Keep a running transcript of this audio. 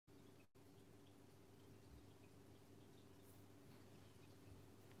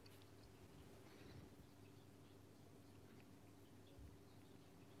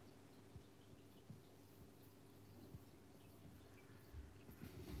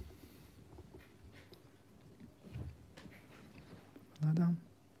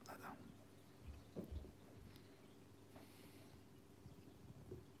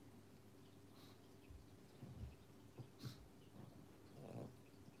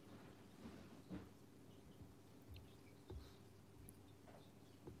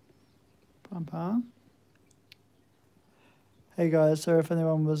Pangpang. Hey guys, sorry if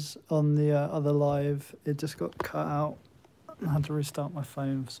anyone was on the other live, it just got cut out. I had to restart my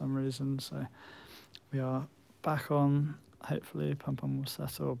phone for some reason, so we are back on. Hopefully Pangpang will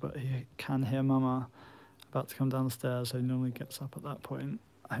settle, but he can hear Mama about to come down the stairs, so he normally gets up at that point.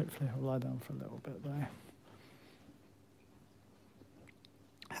 Hopefully he'll lie down for a little bit though.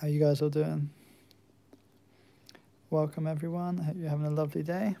 How you guys all doing? Welcome everyone, I hope you're having a lovely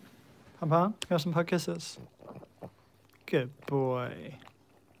day. Pangpang, you have some pug kisses? Good boy.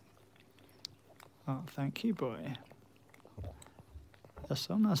 Oh, thank you, boy. You're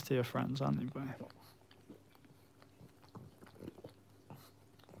so nice to your friends, aren't you, boy?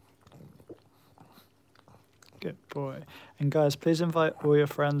 Good boy. And guys, please invite all your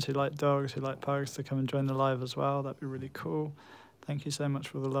friends who like dogs, who like pugs, to come and join the live as well. That'd be really cool. Thank you so much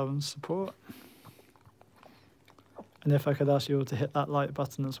for the love and support. And if I could ask you all to hit that like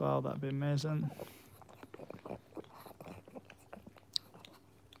button as well, that'd be amazing.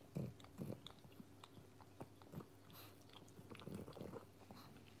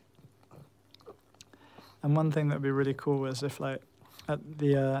 And one thing that would be really cool is if, like, at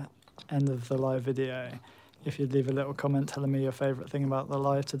the end of the live video, if you'd leave a little comment telling me your favourite thing about the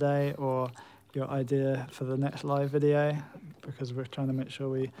live today or your idea for the next live video, because we're trying to make sure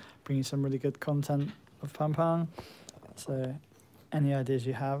we bring you some really good content of Pangpang. So any ideas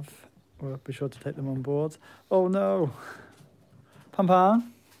you have, we'll be sure to take them on board. Oh no! Pangpang?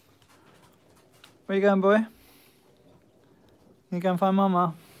 Where you going, boy? You go and find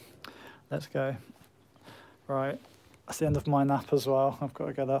Mama? Let's go. Right, that's the end of my nap as well. I've got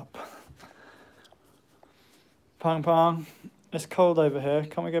to get up. Pangpang, it's cold over here.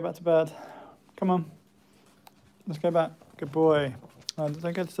 Can't we go back to bed? Come on. Let's go back. Good boy. No,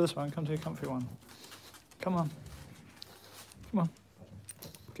 don't go to this one. Come to your comfy one. Come on. Come on.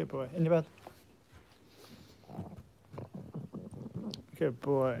 Good boy. In your bed. Good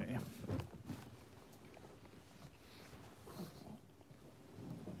boy.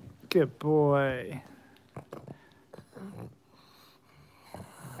 Good boy.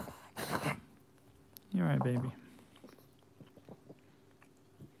 You're right, baby.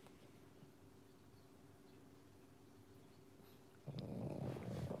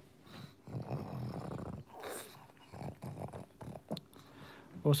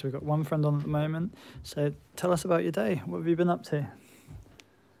 Also, we've got one friend on at the moment. So tell us about your day. What have you been up to?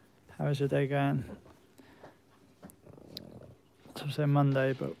 How is your day going? It's say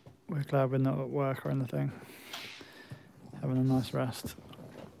Monday, but we're glad we're not at work or anything. Having a nice rest.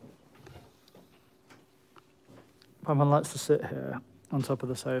 Pangpang likes to sit here on top of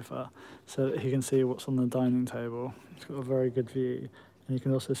the sofa so that he can see what's on the dining table. He's got a very good view, and you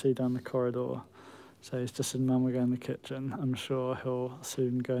can also see down the corridor. So he's just seen Mama go in the kitchen. I'm sure he'll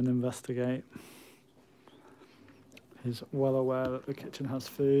soon go and investigate. He's well aware that the kitchen has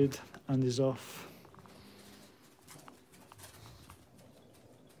food, and he's off.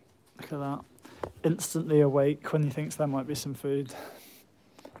 Look at that. Instantly awake when he thinks there might be some food.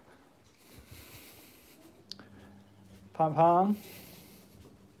 Pangpang.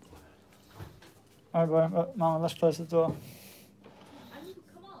 All right, boy. Mama, let's close the door.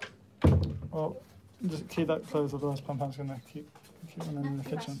 Well, just keep that closed, otherwise Pangpang's going to keep running in the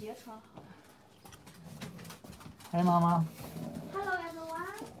kitchen. Hey, Mama. Hello, everyone.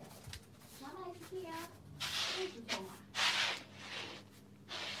 Mama is here.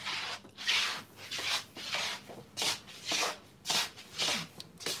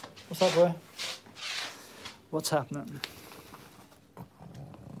 What's up, boy? What's happening?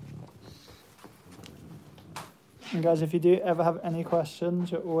 And guys, if you do ever have any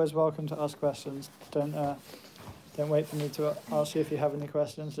questions, you're always welcome to ask questions. Don't wait for me to ask you if you have any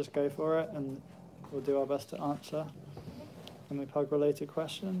questions. Just go for it, and we'll do our best to answer any pug-related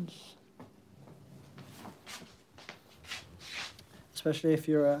questions. Especially if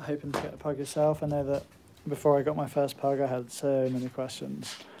you're hoping to get a pug yourself. I know that before I got my first pug, I had so many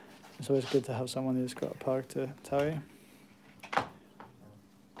questions. It's always good to have someone who's got a pug to tell you.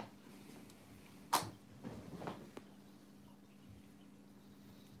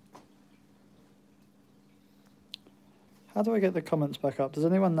 How do I get the comments back up? Does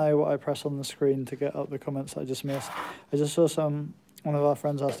anyone know what I press on the screen to get up the comments I just missed? I just saw one of our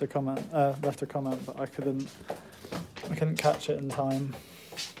friends left a comment, but I couldn't catch it in time.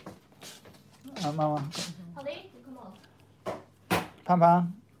 Mama.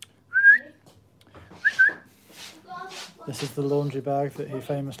 Pangpang. This is the laundry bag that he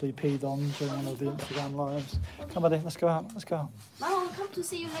famously peed on during one of the Instagram lives. Come, buddy, let's go out. Let's go. Mama will come to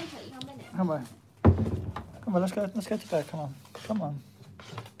see you later in a minute. Come on. Come on, let's go to bed. Come on. Come on.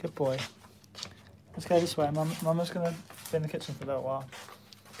 Good boy. Let's go this way. Mama's going to be in the kitchen for a little while.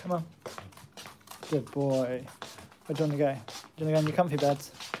 Come on. Good boy. Where do you want to go? Do you want to go in your comfy bed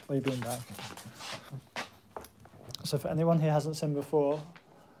or your beanbag? So for anyone who hasn't seen before,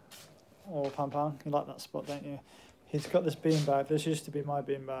 or Pangpang, you like that spot, don't you? He's got this beanbag. This used to be my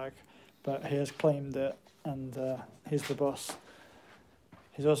beanbag, but he has claimed it, and he's the boss.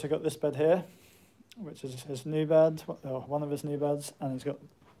 He's also got this bed here, which is his new bed, or one of his new beds, and he's got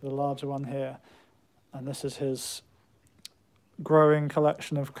the larger one here. And this is his growing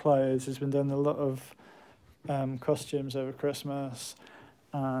collection of clothes. He's been doing a lot of costumes over Christmas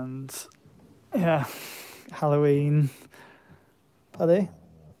and, yeah, Halloween. Buddy?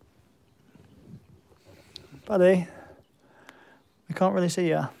 Buddy? We can't really see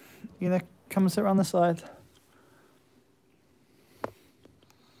you. You gonna come and sit around the side?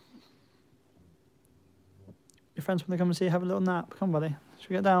 Your friends want to come and see you have a little nap. Come on, buddy. Should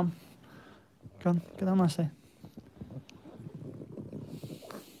we get down? Come on, get down nicely.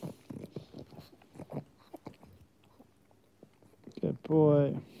 Good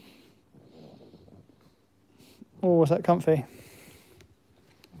boy. Oh, was that comfy?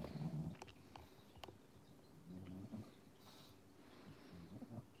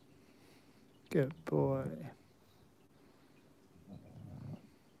 Good boy.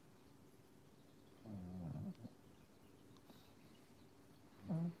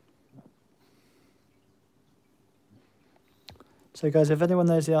 So guys, if anyone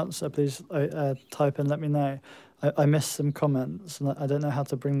knows the answer, please type in, let me know. I missed some comments, and I don't know how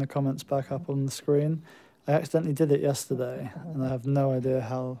to bring the comments back up on the screen. I accidentally did it yesterday, and I have no idea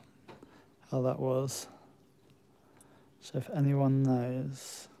how that was. So if anyone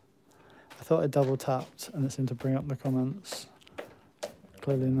knows, I thought I double tapped and it seemed to bring up the comments.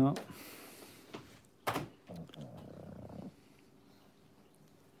 Clearly not.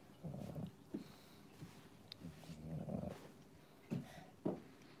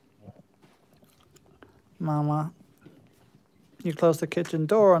 Mama, you closed the kitchen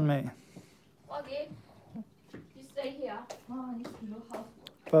door on me. Okay. You stay here. Oh, I need to do housework.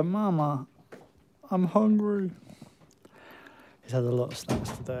 But Mama, I'm hungry. He's had a lot of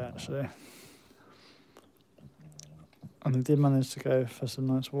snacks today, actually. And he did manage to go for some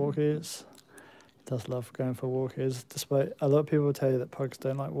nice walkies. He does love going for walkies, despite a lot of people tell you that pugs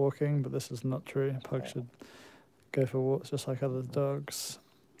don't like walking, but this is not true. Pugs should go for walks just like other dogs.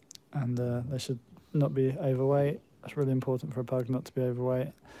 And they should not be overweight. It's really important for a pug not to be overweight.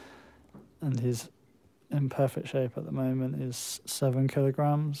 And he's in perfect shape at the moment. He's 7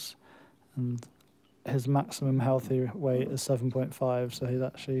 kilograms, and his maximum healthy weight is 7.5, so he's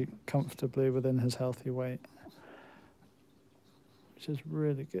actually comfortably within his healthy weight, which is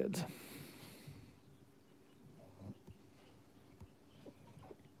really good.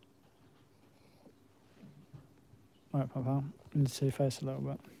 All right, Papa, you need to see your face a little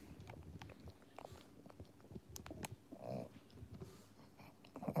bit.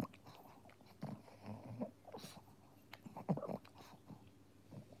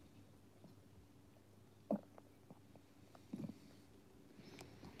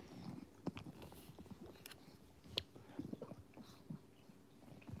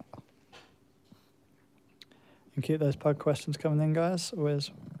 And keep those pug questions coming in, guys.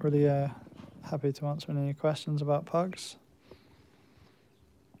 Always really happy to answer any questions about pugs.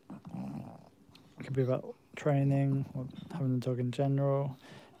 It could be about training or having a dog in general,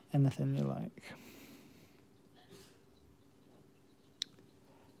 anything you like.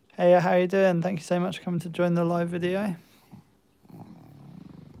 Hey, how you doing? Thank you so much for coming to join the live video.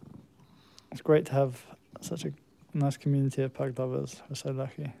 It's great to have such a nice community of pug lovers. We're so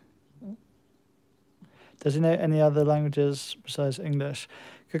lucky. Does he know any other languages besides English?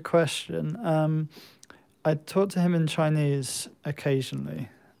 Good question. I talk to him in Chinese occasionally,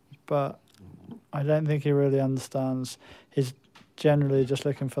 but I don't think he really understands. He's generally just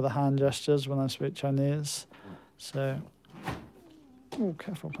looking for the hand gestures when I speak Chinese. So, oh,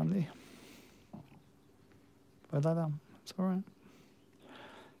 careful, Pandy. Lie down. It's all right.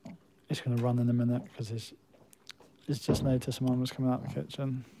 He's going to run in a minute because he's just noticed Mum was coming out of the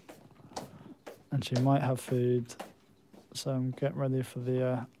kitchen. And she might have food, so I'm getting ready for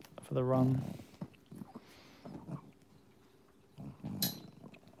the run.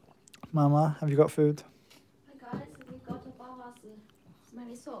 Mama, have you got food? Hi guys, we got a pawsome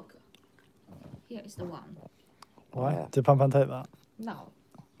smelly sock. Here is the one. Why? Did Pangpang take that? No,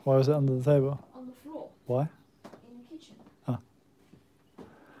 Why was it under the table? on the floor Why? in the kitchen.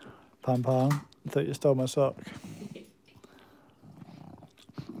 Pangpang, I thought you stole my sock.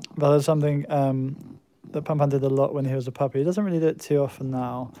 But there's something that Pangpang did a lot when he was a puppy. He doesn't really do it too often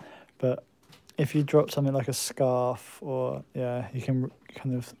now, but if you drop something like a scarf, or yeah, you can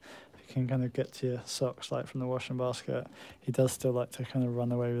kind of get to your socks like from the washing basket. He does still like to kind of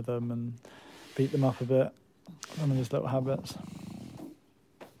run away with them and beat them up a bit. One of his little habits.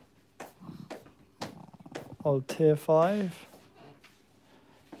 Oh, tier 5.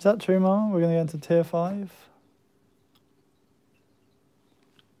 Is that true, Mum? We're going to go into tier 5?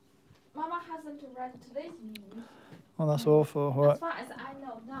 Mama hasn't read today's news. Oh, that's awful. What? As far as I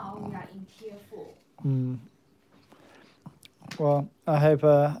know now, we are in tier 4. Well, I hope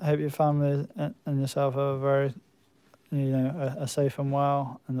your family and yourself are very, are safe and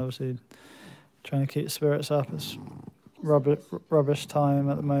well, and obviously trying to keep spirits up. It's rubbish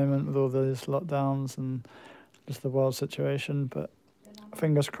time at the moment with all these lockdowns and just the world situation. But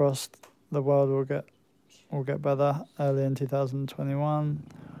fingers crossed, the world will get better early in 2021,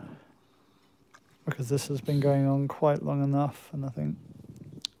 because this has been going on quite long enough, and I think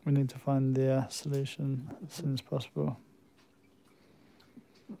we need to find the solution as soon as possible.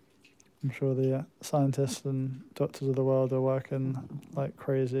 I'm sure the scientists and doctors of the world are working like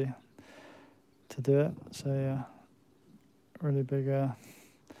crazy to do it. So yeah, really big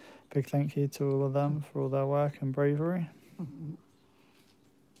thank you to all of them for all their work and bravery.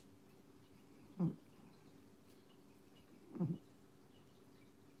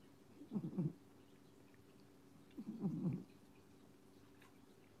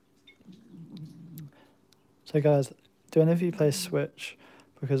 So guys, do any of you play Switch?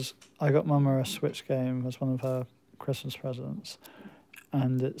 Because I got Mama a Switch game as one of her Christmas presents,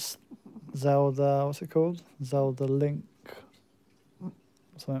 and it's Zelda, what's it called? Zelda Link.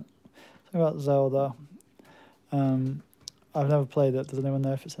 Something about Zelda. I've never played it. Does anyone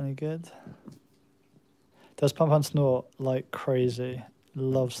know if it's any good? Does Pangpang snore like crazy?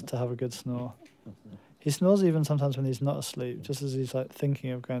 Loves to have a good snore. He snores even sometimes when he's not asleep, just as he's like thinking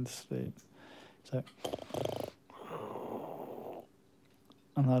of going to sleep. So,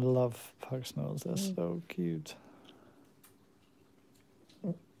 and I love pug snores. They're so cute.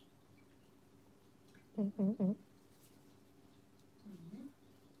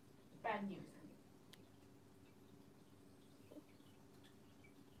 Bad news.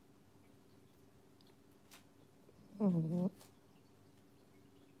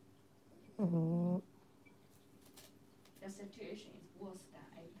 The situation is worse than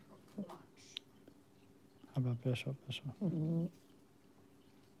April, March. How about Bishop?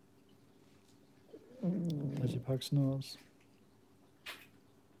 There's your pug snores.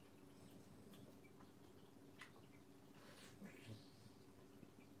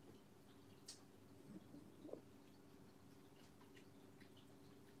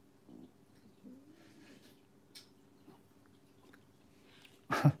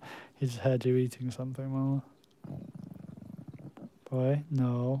 He just heard you eating something, Mama. Boy,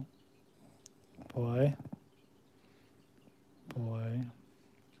 no. Boy. Boy.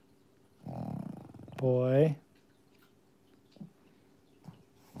 Boy.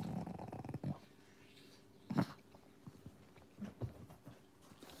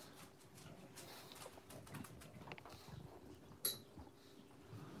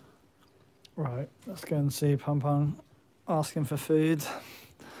 Right, let's go and see Pangpang asking for food.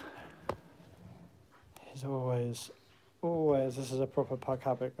 He's always, this is a proper pug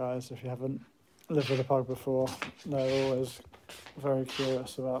habit, guys. If you haven't lived with a pug before, they're always very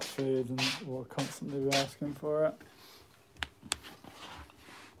curious about food and will constantly be asking for it.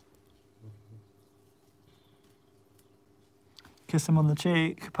 Kiss him on the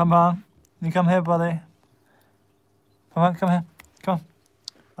cheek. Pangpang, you come here, buddy. Pangpang, come here. Come on.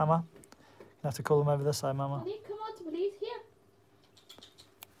 Mama. You have to call him over this side, Mama. Daddy, come on, please, here.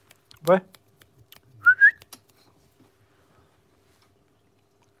 Boy.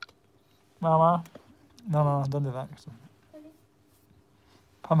 Mama. No, don't do that.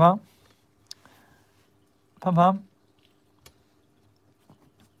 Pangpang. Pangpang.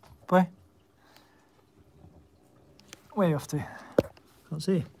 Boy. Where are you off to? Can't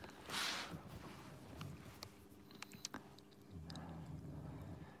see.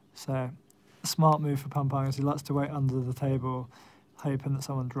 So, a smart move for Pangpang is he likes to wait under the table, hoping that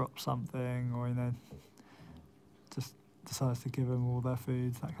someone drops something, or just decides to give them all their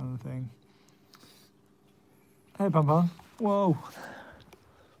food, that kind of thing. Hey, Pangpang. Whoa.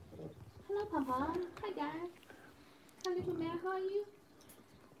 Hello, Papa. Hi, guys. Hi, little man. How are you?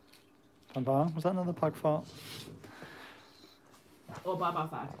 Pangpang, was that another pug fart? Or Baba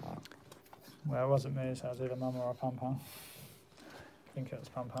fat. Well, it wasn't me, so it was either Mama or Pangpang. I think it was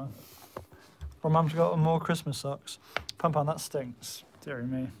Pangpang. Well, Mum's got more Christmas socks. Pangpang, that stinks. Deary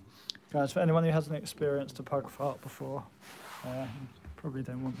me. Guys, for anyone who hasn't experienced a pug fart before, probably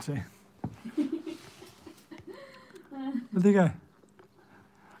don't want to. Where'd he go?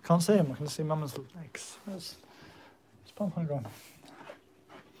 I can't see him. I can see Mama's legs. Where's Pangpang gone?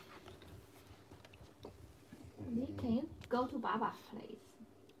 We can go to Baba's place.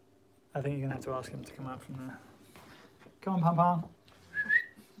 I think you're gonna have to ask him to come out from there. Come on, Pangpang.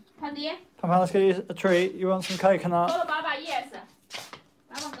 Pandy, Pangpang, let's get you a treat. You want some coconut? go to Baba, yes.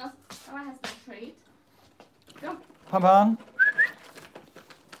 Baba has the treat. Go. Pangpang.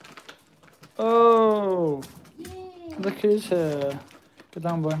 Oh, Yay. look who's here. Get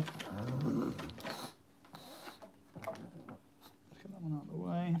down, boy. Let's get that one out of the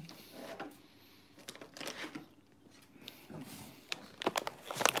way.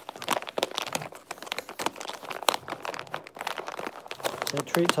 So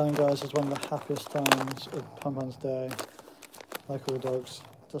treat time, guys, is one of the happiest times of Pangpang's day. Like all dogs,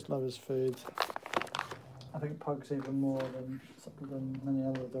 just love his food. I think Pug's even more than many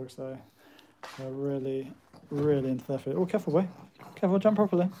other dogs though. They're really, really into their food. Oh, careful, boy. Careful, jump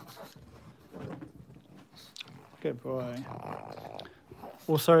properly. Good boy.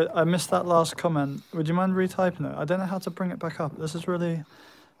 Also, I missed that last comment. Would you mind retyping it? I don't know how to bring it back up. This is really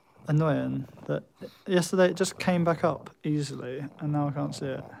annoying that yesterday it just came back up easily and now I can't see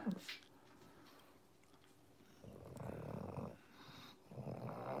it.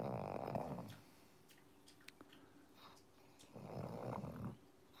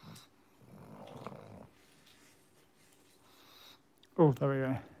 Oh, there we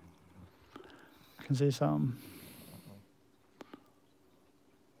go. I can see some.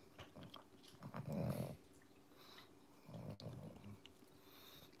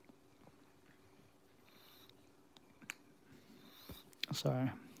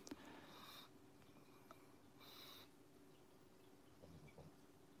 Sorry.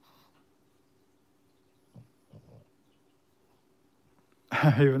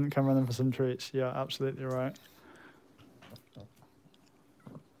 You wouldn't come running for some treats. Yeah, absolutely right.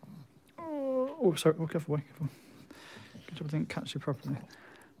 Oh, sorry. Oh, careful, boy. Careful. Good job I didn't catch you properly.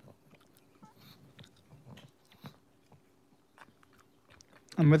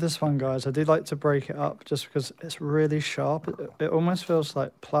 And with this one, guys, I do like to break it up just because it's really sharp. It almost feels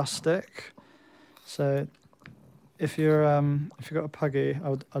like plastic. So if you've got a puggy,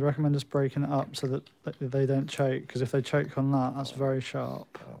 I'd recommend just breaking it up so that they don't choke. Because if they choke on that, that's very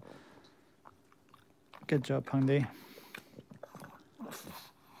sharp. Good job, Pandy.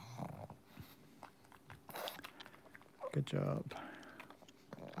 Good job.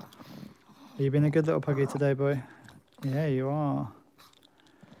 Are you being a good little puggy today, boy? Yeah, you are.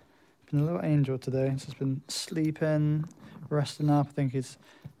 Been a little angel today. He's just been sleeping, resting up. I think he's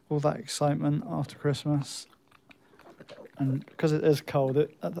all that excitement after Christmas. And because it is cold,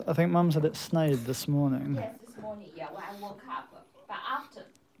 I think Mum said it snowed this morning. Yes, this morning, yeah, when I woke up. But after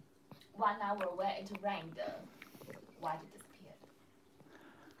 1 hour when it rained, white disappeared.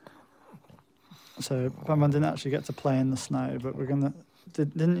 So Pangpang didn't actually get to play in the snow, but we're gonna.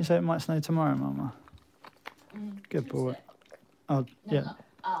 Didn't you say it might snow tomorrow, Mama? Good boy. Oh, yeah. No.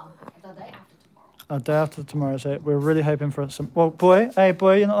 The day after tomorrow. Oh, day after tomorrow. So we're really hoping for some. Well, boy, hey,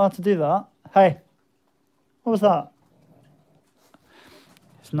 boy, you're not allowed to do that. Hey, what was that?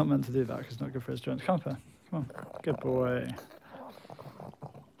 He's not meant to do that because it's not good for his joints. Come up here. Come on. Good boy.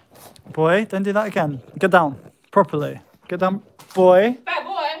 Boy, don't do that again. Get down properly. Get down, boy. Bad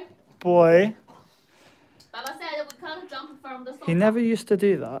boy. Boy. Baba said we can't jump from the sofa. He never used to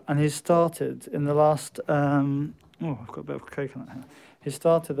do that, and he started in the last. Oh, I've got a bit of coconut here. He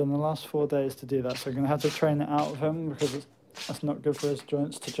started in the last 4 days to do that, so I'm going to have to train it out of him because that's not good for his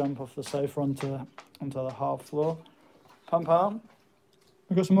joints to jump off the sofa onto the hard floor. Pangpang,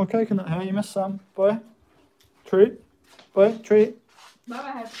 we've got some more coconut here. You missed some, boy. Treat, boy, treat.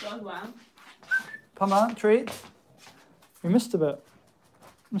 Baba has got one. Pangpang, treat. We missed a bit.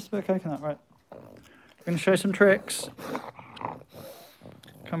 Missed a bit of coconut, right? We're going to show some tricks.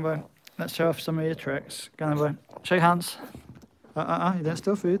 Come, boy. Let's show off some of your tricks. Go on, boy. Shake hands. You don't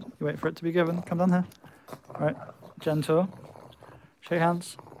steal food. You wait for it to be given. Come down here. Right. Gentle. Shake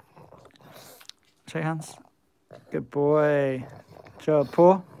hands. Shake hands. Good boy. Good job.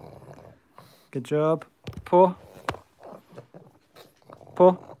 Paw. Good job. Paw.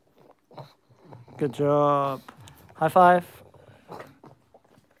 Paw. Good job. High five.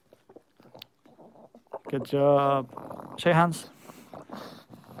 Good job. Shake hands.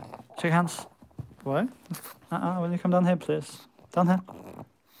 Shake hands. Boy. Will you come down here, please? Down here.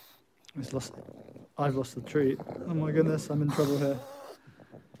 I've lost the treat. Oh my goodness, I'm in trouble here.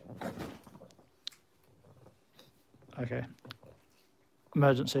 Okay.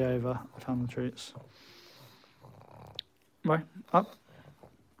 Emergency over. I found the treats. Right, up.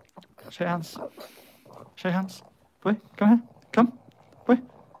 Shake hands. Shake hands. Boy, come here. Come. Boy.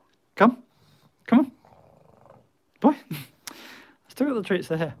 Come. Come on. Boy. Still got the treats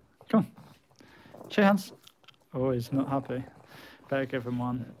there here. Come on. Shake hands. Oh, he's not happy. Better give him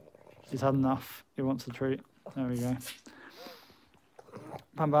one. He's had enough. He wants a treat. There we go.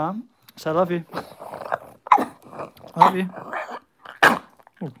 Bam bam. Say I love you. I love you.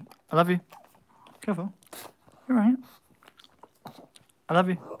 Oh, I love you. Careful. You're right. I love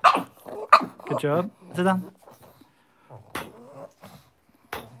you. Good job. Sit down.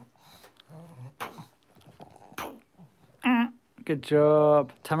 Good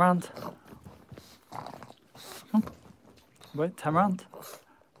job. Turn around. Come on. Boy, turn around.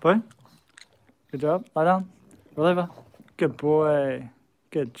 Boy. Good job. Lie down. Roll over. Good boy.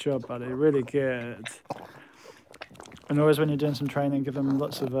 Good job, buddy. Really good. And always when you're doing some training, give them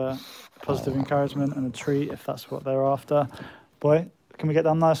lots of positive encouragement and a treat if that's what they're after. Boy, can we get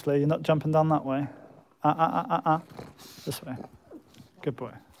down nicely? You're not jumping down that way. This way. Good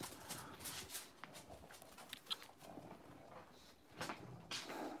boy.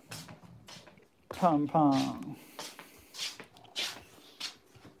 Pangpang.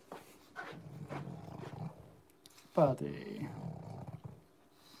 Buddy.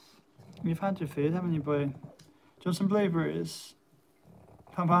 You've had your food, haven't you, boy? Do you want some blueberries?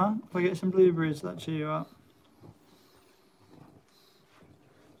 Pangpang, if I get some blueberries, that'll cheer you up.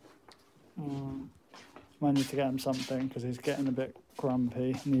 Might need to get him something because he's getting a bit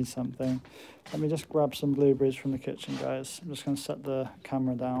grumpy. Needs something. Let me just grab some blueberries from the kitchen, guys. I'm just going to set the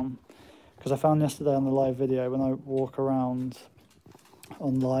camera down because I found yesterday on the live video when I walk around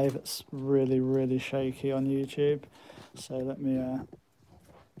on live, it's really shaky on YouTube. So let me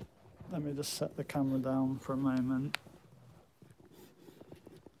just set the camera down for a moment.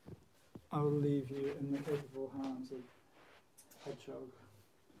 I will leave you in the capable hands of Hedgehog.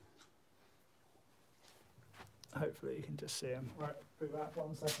 Hopefully you can just see him. Right, be back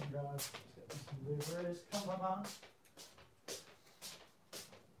 1 second, guys. Let's get some blueberries. Come on.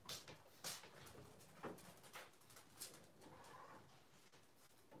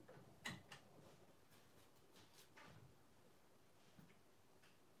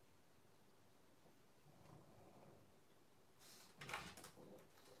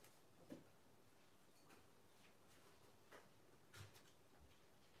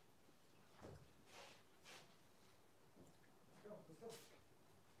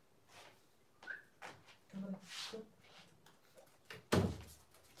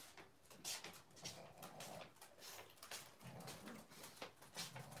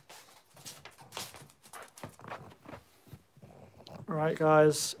 Right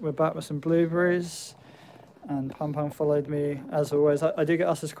guys, we're back with some blueberries and Pangpang followed me as always. I do get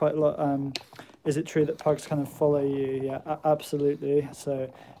asked this quite a lot, is it true that pugs kind of follow you? Yeah, absolutely.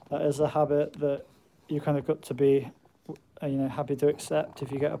 So that is a habit that you kind of got to be happy to accept.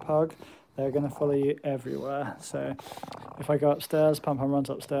 If you get a pug, they're going to follow you everywhere. So if I go upstairs, Pangpang runs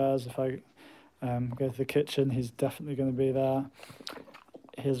upstairs. If I go to the kitchen, he's definitely going to be there.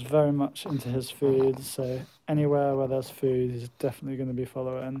 He's very much into his food, so anywhere where there's food, he's definitely going to be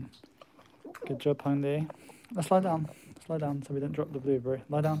following. Good job, Pangdi. Let's lie down. Let's lie down so we don't drop the blueberry.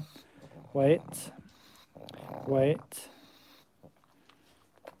 Lie down. Wait. Wait.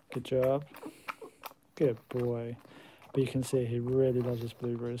 Good job. Good boy. But you can see he really loves his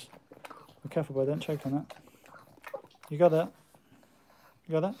blueberries. Be careful, boy. Don't choke on it. You got it?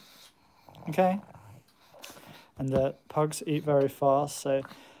 You got it? Okay. And pugs eat very fast, so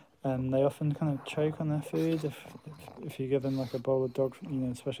they often kind of choke on their food if you give them like a bowl of dog,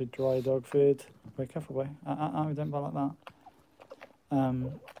 especially dry dog food. Be careful, boy. We don't buy like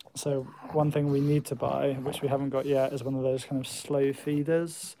that. So one thing we need to buy, which we haven't got yet, is one of those kind of slow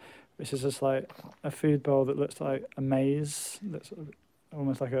feeders, which is just like a food bowl that looks like a maze. That's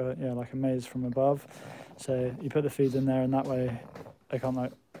almost like a maze from above. So you put the feed in there, and that way they can't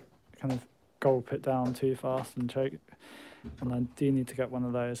kind of gulp it down too fast and choke. And I do need to get one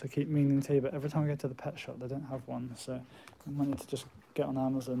of those. I keep meaning to, but every time I go to the pet shop, they don't have one. So I might need to just get on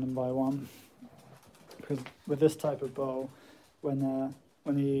Amazon and buy one. Because with this type of bowl, when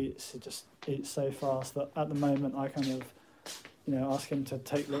he eats, he just eats so fast that at the moment I kind of, ask him to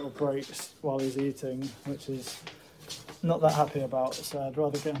take little breaks while he's eating, which is not that happy about. So I'd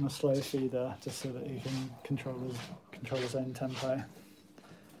rather get him a slow feeder just so that he can control his own tempo.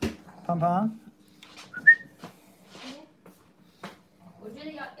 Pangpang? 我觉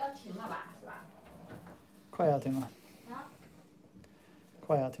得要停了吧，是吧？快要停了。啊？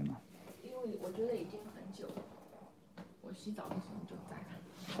快要停了。因为我觉得已经很久了。我洗澡的时候就在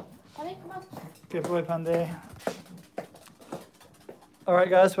看。Pandy, come on. Good boy, Pandy. All right,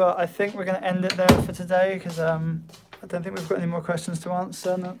 guys. Well, I think we're going to end it there for today because don't think we've got any more questions to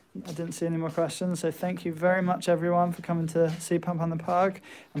answer. No, I didn't see any more questions. So thank you very much, everyone, for coming to see Pangpang the Pug.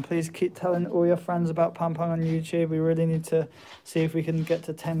 And please keep telling all your friends about Pangpang on YouTube. We really need to see if we can get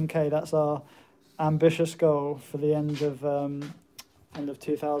to 10K. That's our ambitious goal for the end of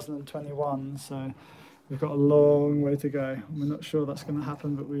 2021. So we've got a long way to go. We're not sure that's going to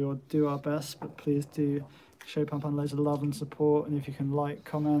happen, but we will do our best. But please do show Pangpang loads of love and support. And if you can like,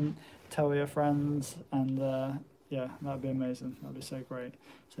 comment, tell your friends, and yeah, that'd be amazing. That'd be so great.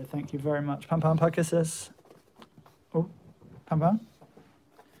 So thank you very much. Pangpang, pug kisses. Oh, Pangpang,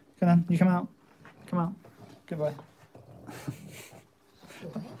 come on, you come out. Come out. Goodbye.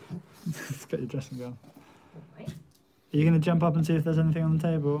 Let's get your dressing gown. Are you going to jump up and see if there's anything on the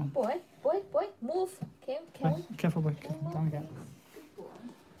table? Boy, move. Careful, boy. Down again.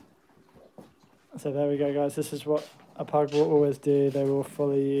 So there we go, guys. This is what a pug will always do. They will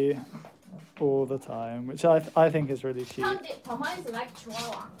follow you all the time, which I think is really cute. Pangpang is like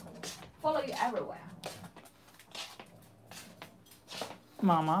Chihuahua. Follow you everywhere.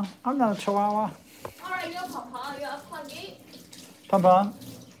 Mama, I'm not a Chihuahua. Alright, you're Pangpang, you're a puggy. Pangpang,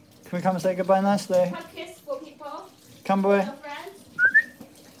 can we come and say goodbye nicely? Hug kiss for people. Come, boy. Your friends.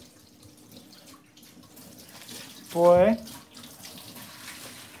 Boy.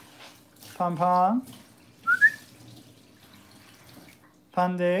 Pangpang.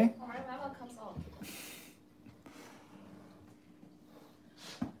 Pandy. Alright, Mama comes off.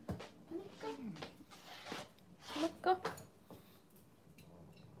 Go.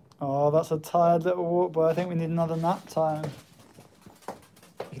 Oh, that's a tired little walk, boy. I think we need another nap time.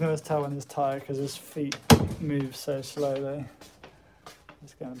 You can always tell when he's tired because his feet move so slowly.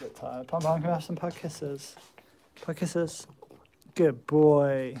 He's getting a bit tired. Pangpang, can we have some pug kisses? Pug kisses. Good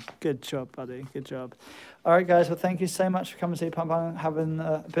boy. Good job, buddy. Good job. All right, guys. Well, thank you so much for coming to see Pangpang, having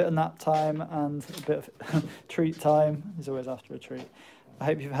a bit of nap time and a bit of treat time. He's always after a treat. I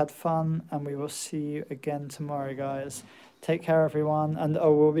hope you've had fun, and we will see you again tomorrow, guys. Take care, everyone. And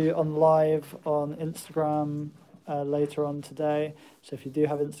we'll be on live on Instagram later on today. So if you do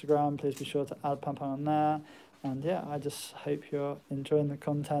have Instagram, please be sure to add Pangpang on there. And yeah, I just hope you're enjoying the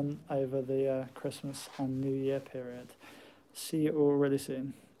content over the Christmas and New Year period. See you all really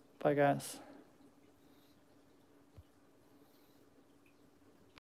soon. Bye, guys.